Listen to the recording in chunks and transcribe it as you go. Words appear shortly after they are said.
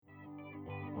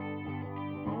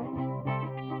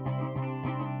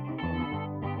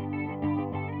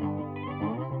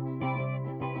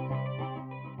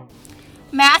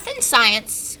Math and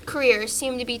science careers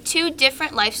seem to be two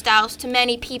different lifestyles to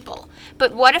many people.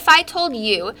 But what if I told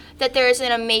you that there is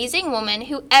an amazing woman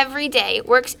who every day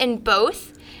works in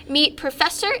both? Meet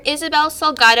Professor Isabel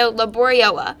Salgado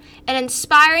Laborioa, an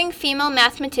inspiring female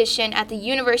mathematician at the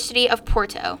University of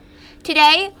Porto.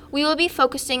 Today, we will be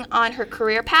focusing on her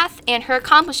career path and her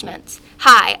accomplishments.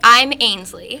 Hi, I'm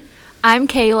Ainsley. I'm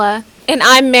Kayla. And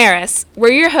I'm Maris.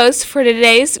 We're your hosts for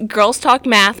today's Girls Talk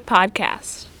Math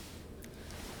podcast.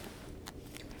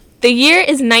 The year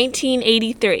is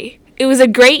 1983. It was a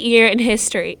great year in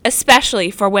history, especially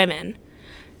for women.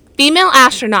 Female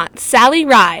astronaut Sally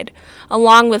Ride,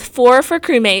 along with 4 of her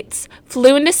crewmates,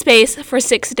 flew into space for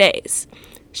 6 days.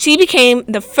 She became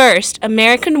the first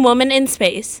American woman in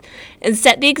space and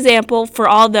set the example for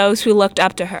all those who looked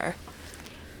up to her.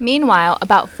 Meanwhile,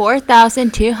 about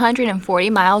 4,240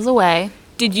 miles away...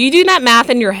 Did you do that math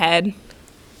in your head?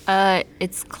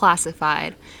 It's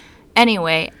classified.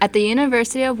 Anyway, at the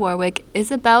University of Warwick,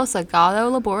 Isabel Salgado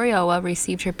Laborioa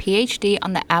received her PhD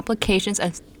on the applications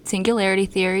of singularity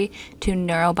theory to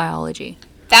neurobiology.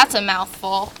 That's a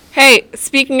mouthful. Hey,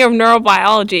 speaking of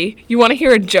neurobiology, you want to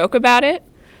hear a joke about it?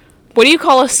 What do you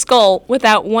call a skull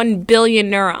without 1 billion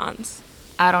neurons?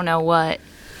 I don't know what.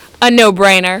 A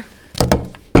no-brainer.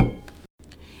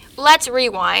 Let's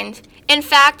rewind. In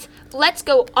fact, let's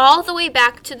go all the way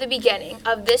back to the beginning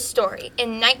of this story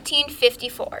in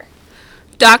 1954.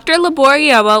 Dr.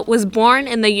 Laborioa was born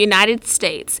in the United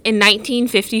States in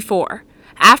 1954.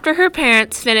 After her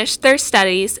parents finished their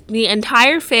studies, the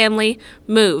entire family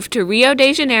moved to Rio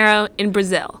de Janeiro in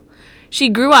Brazil. She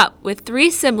grew up with 3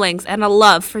 siblings and a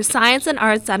love for science and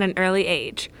arts at an early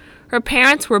age. Her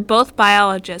parents were both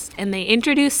biologists, and they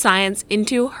introduced science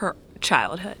into her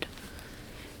childhood.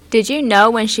 Did you know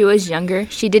when she was younger,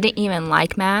 she didn't even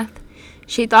like math?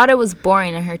 She thought it was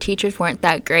boring and her teachers weren't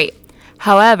that great.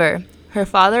 However, her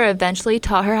father eventually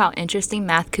taught her how interesting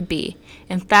math could be.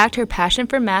 In fact, her passion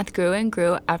for math grew and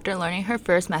grew after learning her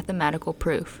first mathematical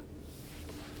proof.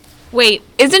 Wait,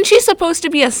 isn't she supposed to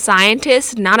be a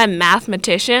scientist, not a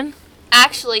mathematician?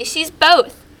 Actually, she's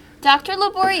both. Dr.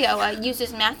 Laborioa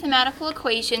uses mathematical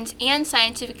equations and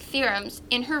scientific theorems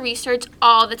in her research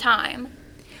all the time.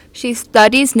 She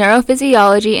studies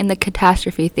neurophysiology and the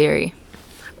catastrophe theory.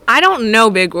 I don't know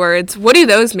big words. What do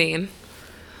those mean?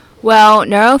 Well,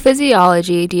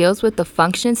 neurophysiology deals with the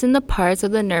functions in the parts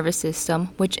of the nervous system,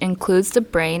 which includes the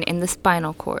brain and the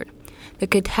spinal cord. The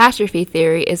catastrophe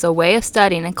theory is a way of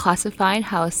studying and classifying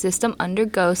how a system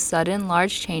undergoes sudden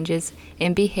large changes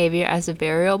in behavior as the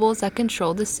variables that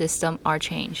control the system are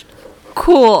changed.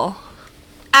 Cool.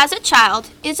 As a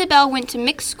child, Isabel went to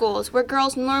mixed schools where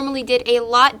girls normally did a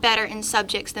lot better in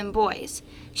subjects than boys.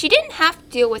 She didn't have to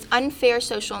deal with unfair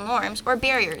social norms or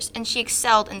barriers, and she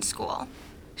excelled in school.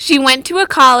 She went to a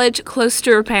college close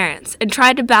to her parents and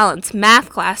tried to balance math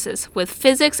classes with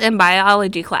physics and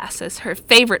biology classes, her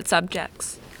favorite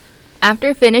subjects.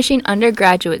 After finishing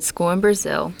undergraduate school in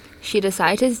Brazil, she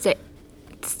decided to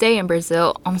stay in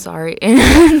Brazil, to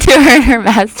earn her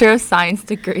Master of Science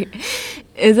degree.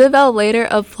 Isabel later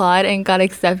applied and got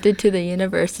accepted to the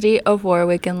University of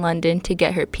Warwick in London to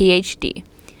get her PhD.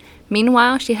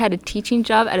 Meanwhile, she had a teaching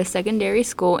job at a secondary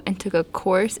school and took a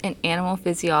course in animal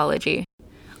physiology.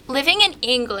 Living in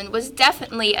England was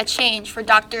definitely a change for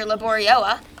Dr.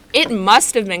 Laborioa. It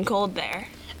must have been cold there.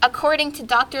 According to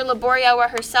Dr. Laborioa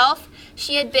herself,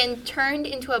 she had been turned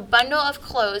into a bundle of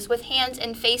clothes with hands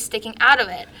and face sticking out of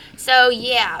it. So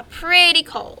yeah, pretty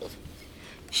cold.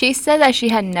 She said that she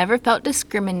had never felt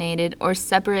discriminated or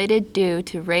separated due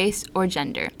to race or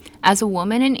gender. As a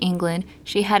woman in England,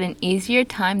 she had an easier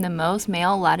time than most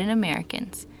male Latin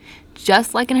Americans.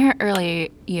 Just like in her earlier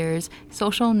years,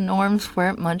 social norms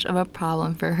weren't much of a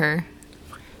problem for her.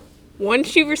 Once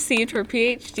she received her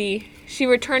PhD, she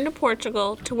returned to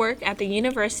Portugal to work at the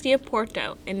University of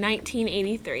Porto in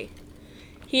 1983.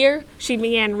 Here, she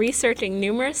began researching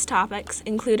numerous topics,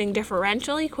 including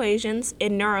differential equations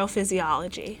and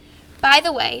neurophysiology. By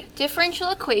the way, differential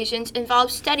equations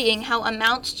involve studying how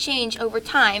amounts change over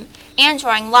time and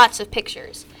drawing lots of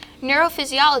pictures.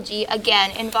 Neurophysiology,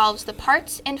 again, involves the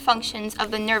parts and functions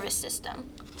of the nervous system.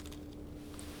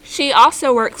 She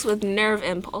also works with nerve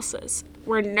impulses,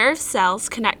 where nerve cells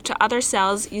connect to other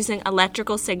cells using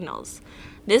electrical signals.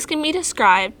 This can be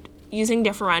described using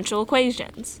differential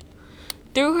equations.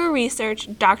 Through her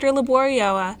research, Dr.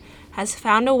 Laborioa has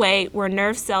found a way where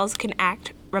nerve cells can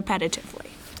act repetitively.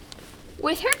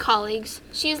 With her colleagues,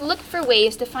 she has looked for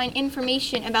ways to find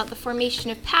information about the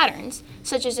formation of patterns,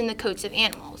 such as in the coats of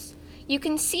animals. You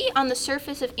can see on the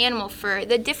surface of animal fur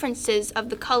the differences of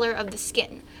the color of the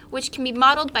skin, which can be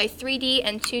modeled by 3D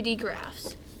and 2D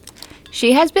graphs.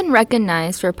 She has been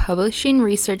recognized for publishing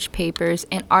research papers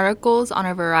and articles on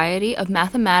a variety of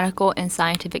mathematical and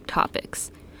scientific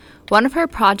topics. One of her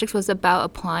projects was about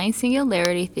applying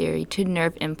singularity theory to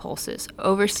nerve impulses,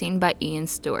 overseen by Ian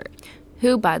Stewart,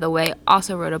 who, by the way,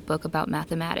 also wrote a book about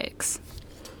mathematics.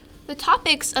 The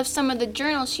topics of some of the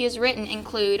journals she has written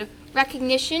include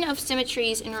recognition of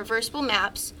symmetries in reversible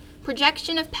maps,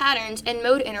 projection of patterns and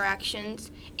mode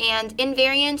interactions, and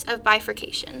invariance of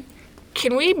bifurcation.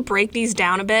 Can we break these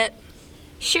down a bit?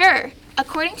 Sure.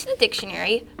 According to the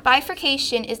dictionary,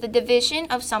 bifurcation is the division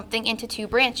of something into two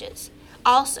branches.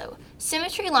 Also,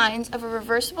 symmetry lines of a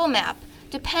reversible map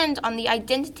depend on the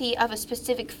identity of a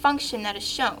specific function that is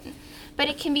shown, but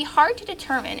it can be hard to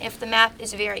determine if the map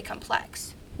is very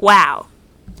complex. Wow.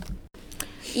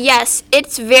 Yes,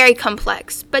 it's very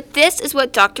complex, but this is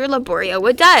what Dr.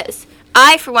 Laboriowa does.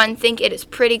 I, for one, think it is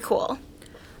pretty cool.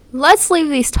 Let's leave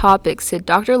these topics to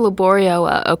Dr.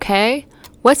 Laboriowa, okay?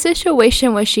 What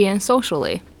situation was she in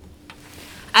socially?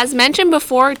 As mentioned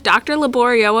before, Dr.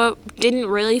 Laboriowa didn't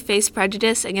really face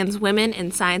prejudice against women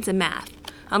in science and math,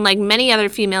 unlike many other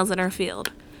females in her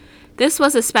field. This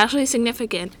was especially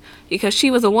significant because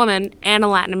she was a woman and a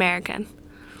Latin American.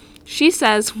 She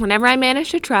says, "Whenever I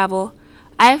manage to travel,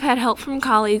 I have had help from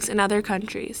colleagues in other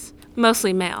countries,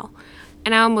 mostly male,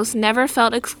 and I almost never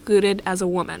felt excluded as a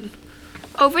woman."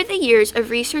 Over the years of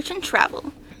research and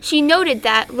travel, she noted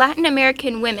that Latin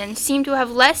American women seemed to have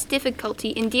less difficulty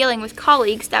in dealing with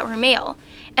colleagues that were male,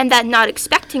 and that not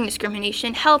expecting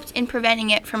discrimination helped in preventing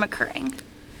it from occurring.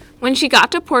 When she got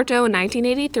to Porto in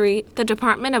 1983, the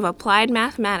Department of Applied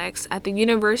Mathematics at the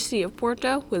University of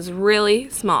Porto was really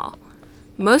small.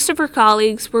 Most of her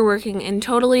colleagues were working in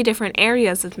totally different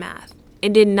areas of math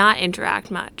and did not interact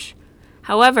much.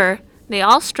 However, they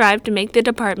all strived to make the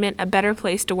department a better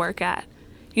place to work at,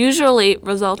 usually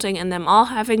resulting in them all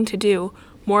having to do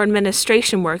more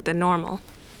administration work than normal.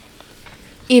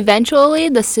 Eventually,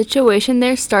 the situation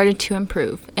there started to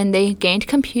improve, and they gained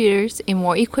computers, a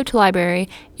more equipped library,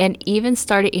 and even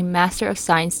started a Master of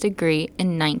Science degree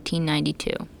in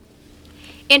 1992.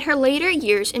 In her later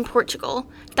years in Portugal,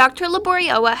 Dr.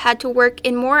 Laboriowa had to work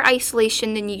in more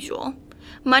isolation than usual.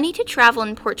 Money to travel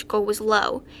in Portugal was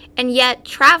low, and yet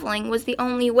traveling was the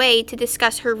only way to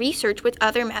discuss her research with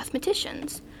other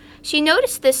mathematicians. She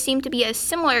noticed this seemed to be a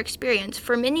similar experience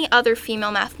for many other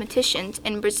female mathematicians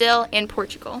in Brazil and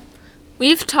Portugal.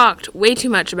 We've talked way too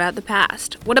much about the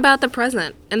past. What about the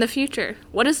present and the future?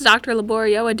 What is Dr.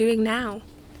 Laboriowa doing now?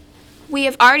 We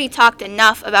have already talked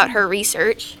enough about her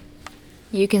research,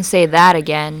 You can say that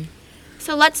again.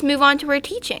 so let's move on to her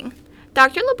teaching.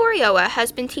 Dr. Laboriowa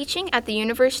has been teaching at the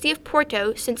University of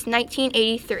Porto since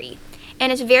 1983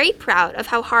 and is very proud of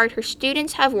how hard her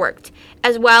students have worked,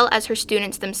 as well as her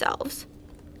students themselves.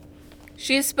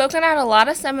 She has spoken at a lot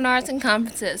of seminars and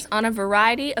conferences on a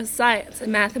variety of science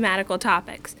and mathematical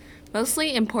topics,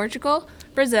 mostly in Portugal,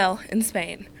 Brazil, and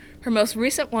Spain. Her most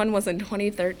recent one was in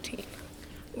 2013.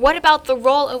 What about the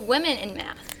role of women in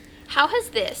math? How has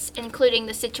this, including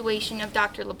the situation of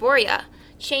Dr. Laboria,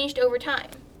 changed over time?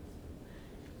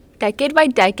 Decade by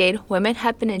decade, women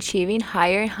have been achieving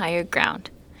higher and higher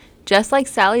ground. Just like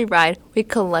Sally Ride, we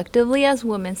collectively as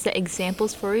women set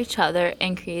examples for each other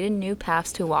and created new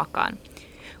paths to walk on.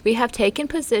 We have taken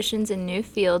positions in new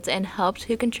fields and helped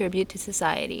to contribute to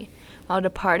society, while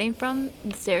departing from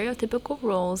the stereotypical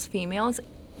roles females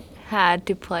had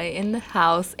to play in the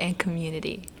house and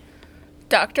community.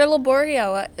 Dr.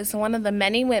 Laboriowa is one of the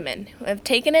many women who have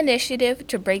taken initiative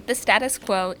to break the status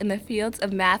quo in the fields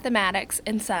of mathematics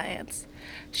and science.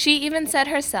 She even said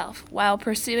herself, while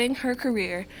pursuing her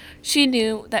career, she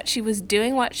knew that she was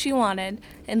doing what she wanted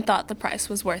and thought the price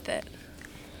was worth it.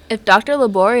 If Dr.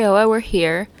 Laboriowa were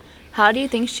here, how do you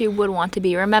think she would want to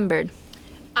be remembered?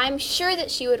 I'm sure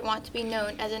that she would want to be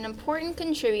known as an important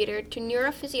contributor to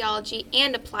neurophysiology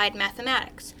and applied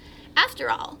mathematics.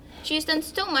 After all, she has done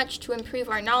so much to improve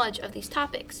our knowledge of these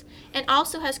topics, and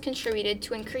also has contributed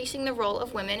to increasing the role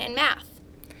of women in math.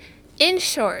 In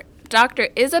short, Dr.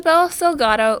 Isabel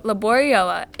Salgado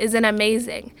Laboriowa is an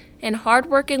amazing and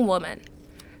hardworking woman.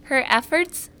 Her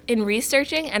efforts in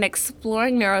researching and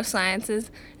exploring neurosciences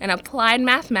and applied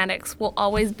mathematics will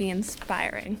always be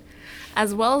inspiring,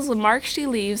 as well as the mark she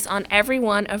leaves on every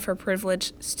one of her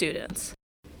privileged students.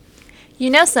 You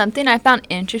know, something I found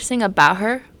interesting about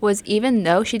her was even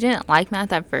though she didn't like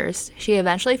math at first, she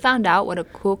eventually found out what a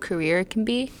cool career it can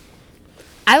be.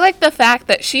 I like the fact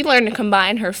that she learned to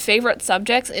combine her favorite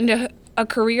subjects into a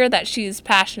career that she's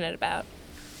passionate about.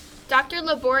 Dr.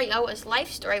 Laboriowa's life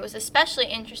story was especially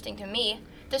interesting to me.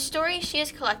 The stories she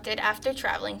has collected after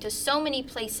traveling to so many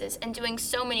places and doing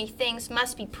so many things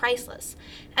must be priceless,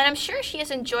 and I'm sure she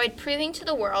has enjoyed proving to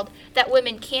the world that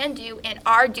women can do and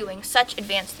are doing such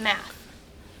advanced math.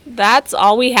 That's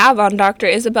all we have on Dr.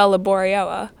 Isabel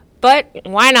Laboriola. But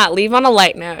why not leave on a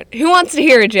light note? Who wants to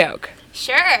hear a joke?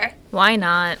 Sure. Why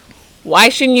not? Why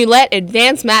shouldn't you let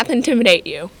advanced math intimidate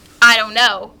you? I don't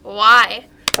know. Why?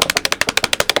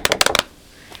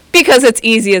 Because it's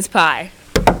easy as pie.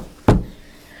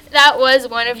 That was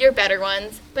one of your better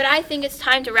ones, but I think it's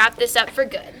time to wrap this up for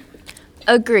good.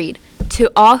 Agreed.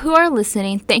 To all who are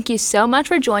listening, thank you so much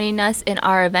for joining us in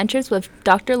our adventures with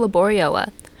Dr.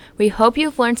 Laboriola. We hope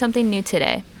you've learned something new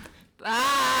today.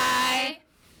 Bye.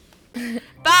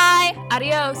 Bye.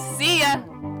 Adios. See ya.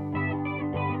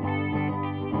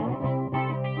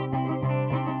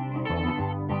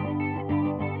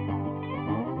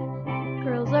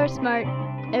 Girls are smart.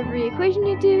 Every equation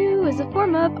you do is a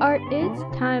form of art. It's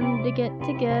time to get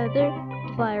together,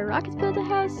 fly a rocket, build a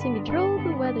house, and control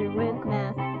the weather with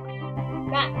math.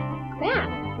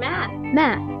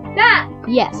 Math.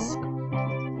 Yes.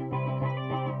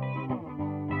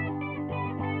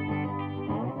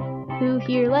 Who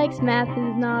here likes math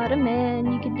is not a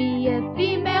man? You could be a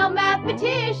female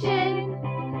mathematician.